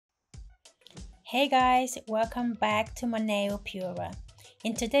Hey guys, welcome back to my nail purer.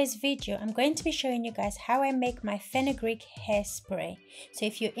 In today's video, I'm going to be showing you guys how I make my fenugreek hairspray. So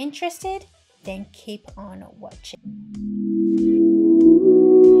if you're interested, then keep on watching.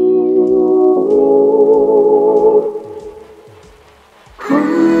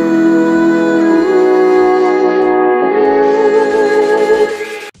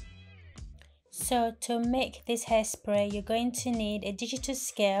 So to make this hairspray, you're going to need a digital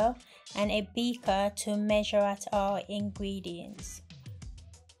scale and a beaker to measure out our ingredients.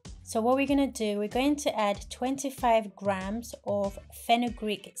 So what we're going to do, we're going to add 25 grams of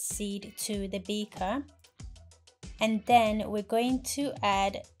fenugreek seed to the beaker. And then we're going to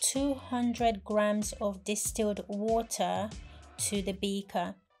add 200 grams of distilled water to the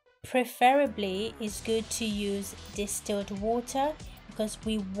beaker. Preferably, it's good to use distilled water because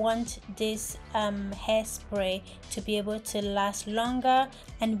we want this hairspray to be able to last longer,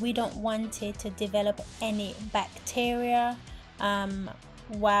 and we don't want it to develop any bacteria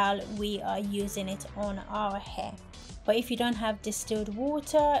while we are using it on our hair. But if you don't have distilled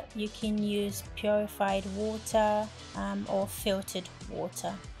water, you can use purified water or filtered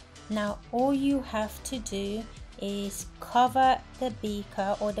water. Now all you have to do is cover the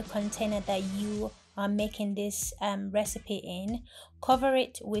beaker or the container that you are making this recipe in, cover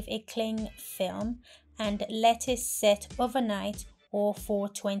it with a cling film and let it set overnight or for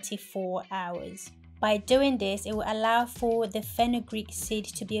 24 hours. By doing this, it will allow for the fenugreek seed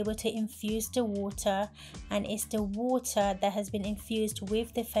to be able to infuse the water, and it's the water that has been infused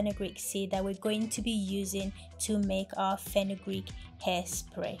with the fenugreek seed that we're going to be using to make our fenugreek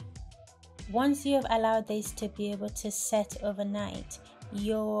hairspray. Once you have allowed this to be able to set overnight,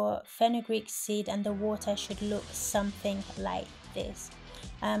 your fenugreek seed and the water should look something like this.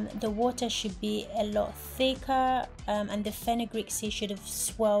 The water should be a lot thicker and the fenugreek seed should have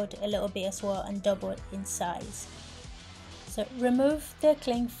swelled a little bit as well and doubled in size. So remove the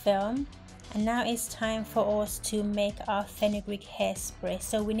cling film, and now it's time for us to make our fenugreek hairspray.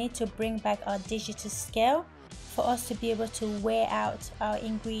 So we need to bring back our digital scale for us to be able to weigh out our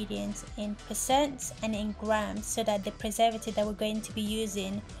ingredients in percents and in grams, so that the preservative that we're going to be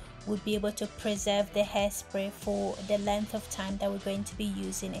using would be able to preserve the hairspray for the length of time that we're going to be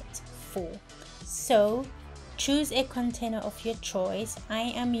using it for. So choose a container of your choice.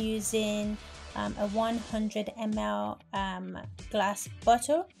 I am using a 100 ml glass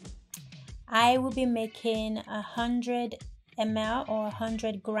bottle. I will be making 100 ml or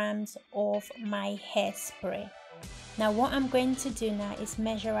 100 grams of my hairspray. Now what I'm going to do now is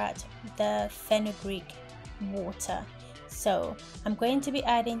measure out the fenugreek water. So I'm going to be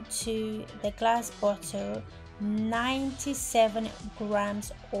adding to the glass bottle 97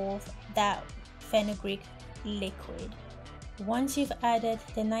 grams of that fenugreek liquid. Once you've added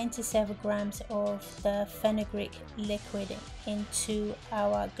the 97 grams of the fenugreek liquid into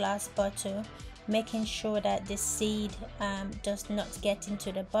our glass bottle, making sure that the seed does not get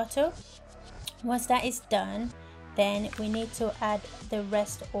into the bottle. Once that is done, then we need to add the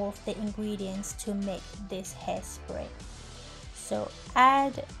rest of the ingredients to make this hairspray. So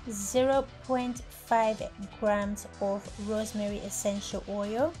add 0.5 grams of rosemary essential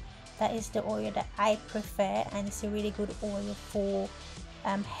oil. That is the oil that I prefer, and it's a really good oil for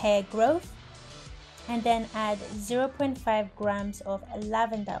hair growth. And then add 0.5 grams of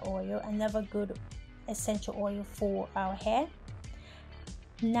lavender oil, another good essential oil for our hair.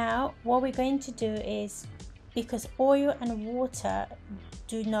 Now what we're going to do is, because oil and water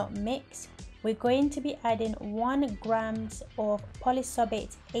do not mix, we're going to be adding 1 grams of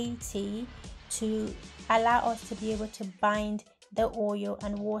polysorbate 80 to allow us to be able to bind the oil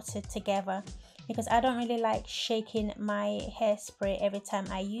and water together, because I don't really like shaking my hairspray every time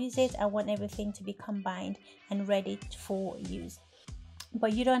I use it. I want everything to be combined and ready for use.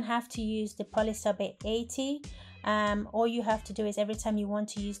 But you don't have to use the polysorbate 80. All you have to do is every time you want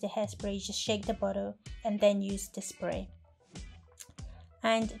to use the hairspray, you just shake the bottle and then use the spray.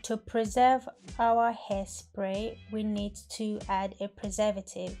 And to preserve our hairspray, we need to add a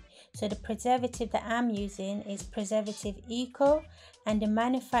preservative. So the preservative that I'm using is Preservative Eco, and the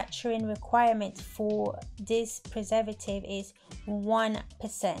manufacturing requirement for this preservative is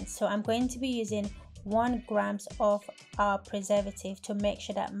 1%. So I'm going to be using 1 grams of our preservative to make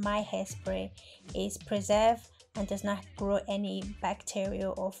sure that my hairspray is preserved and does not grow any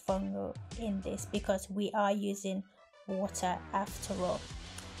bacteria or fungal in this, because we are using water after all.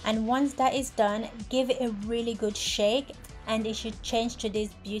 And once that is done, give it a really good shake and it should change to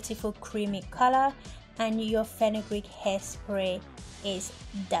this beautiful creamy color, and your fenugreek hairspray is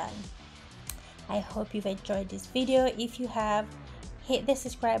done. I hope you've enjoyed this video. If you have, hit the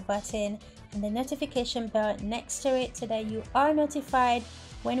subscribe button and the notification bell next to it so that you are notified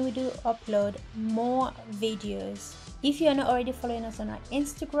when we do upload more videos. If you are not already following us on our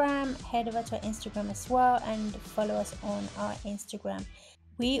Instagram, head over to our Instagram as well and follow us on our Instagram.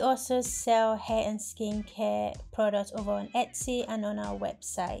 We also sell hair and skincare products over on Etsy and on our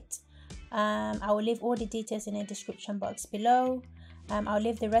website. I will leave all the details in the description box below. I'll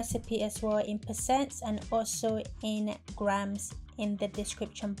leave the recipe as well in percents and also in grams in the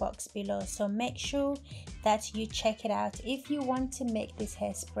description box below. So make sure that you check it out if you want to make this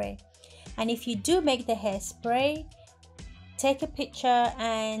hairspray. And if you do make the hairspray, take a picture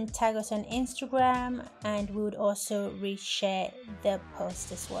and tag us on Instagram, and we would also reshare the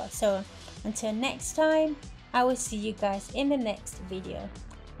post as well. So until next time, I will see you guys in the next video.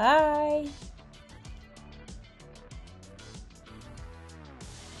 Bye.